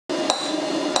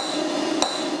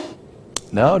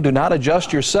No, do not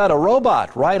adjust your set. A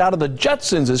robot right out of the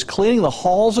Jetsons is cleaning the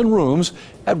halls and rooms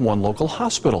at one local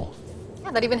hospital.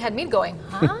 Yeah, that even had me going,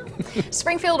 huh?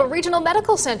 Springfield Regional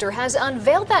Medical Center has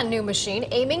unveiled that new machine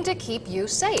aiming to keep you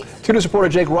safe. 2 News reporter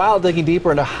Jake Ryle digging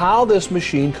deeper into how this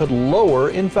machine could lower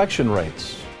infection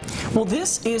rates. Well,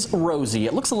 this is Rosie.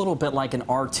 It looks a little bit like an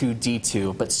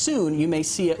R2-D2, but soon you may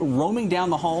see it roaming down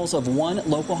the halls of one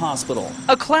local hospital.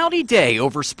 A cloudy day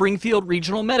over Springfield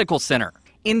Regional Medical Center.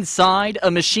 Inside, a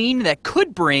machine that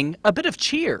could bring a bit of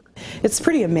cheer. It's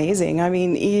pretty amazing. I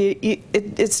mean,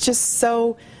 it's just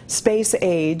so space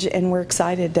age, and we're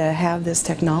excited to have this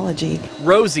technology.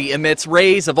 Rosie emits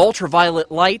rays of ultraviolet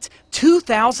light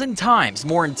 2,000 times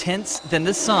more intense than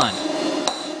the sun.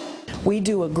 We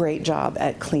do a great job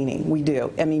at cleaning. We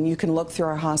do. I mean, you can look through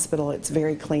our hospital. It's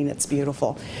very clean. It's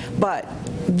beautiful. But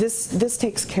this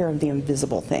takes care of the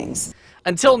invisible things.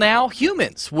 Until now,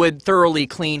 humans would thoroughly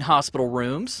clean hospital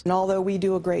rooms. And although we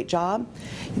do a great job,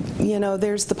 you know,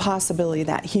 there's the possibility,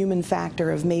 that human factor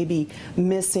of maybe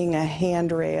missing a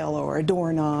handrail or a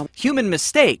doorknob. Human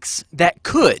mistakes that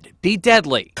could be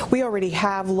deadly. We already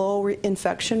have low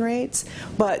infection rates,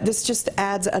 but this just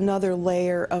adds another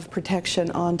layer of protection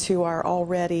onto our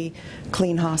already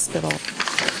clean hospital.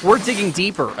 We're digging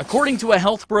deeper. According to a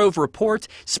Health Grove report,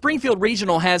 Springfield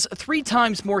Regional has 3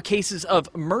 times more cases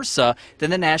of MRSA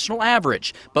than the national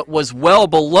average, but was well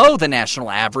below the national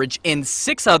average in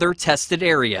 6 other tested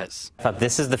areas. I thought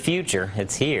this is the future.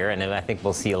 It's here, and I think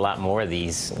we'll see a lot more of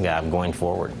these going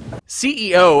forward.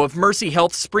 CEO of Mercy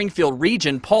Health Springfield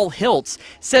Region, Paul Hiltz,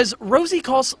 says Rosie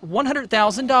costs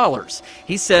 $100,000.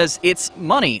 He says it's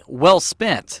money well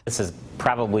spent. This is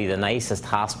probably the nicest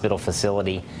hospital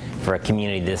facility for a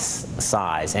community this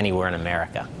size anywhere in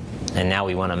America. And now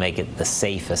we want to make it the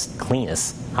safest,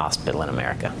 cleanest hospital in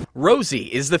America.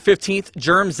 Rosie is the 15th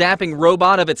germ zapping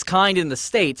robot of its kind in the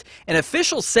state, and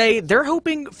officials say they're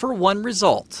hoping for one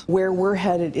result. Where we're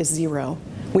headed is zero.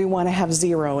 We want to have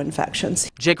 0 infections.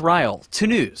 Jake Ryle, 2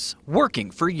 News, working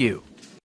for you.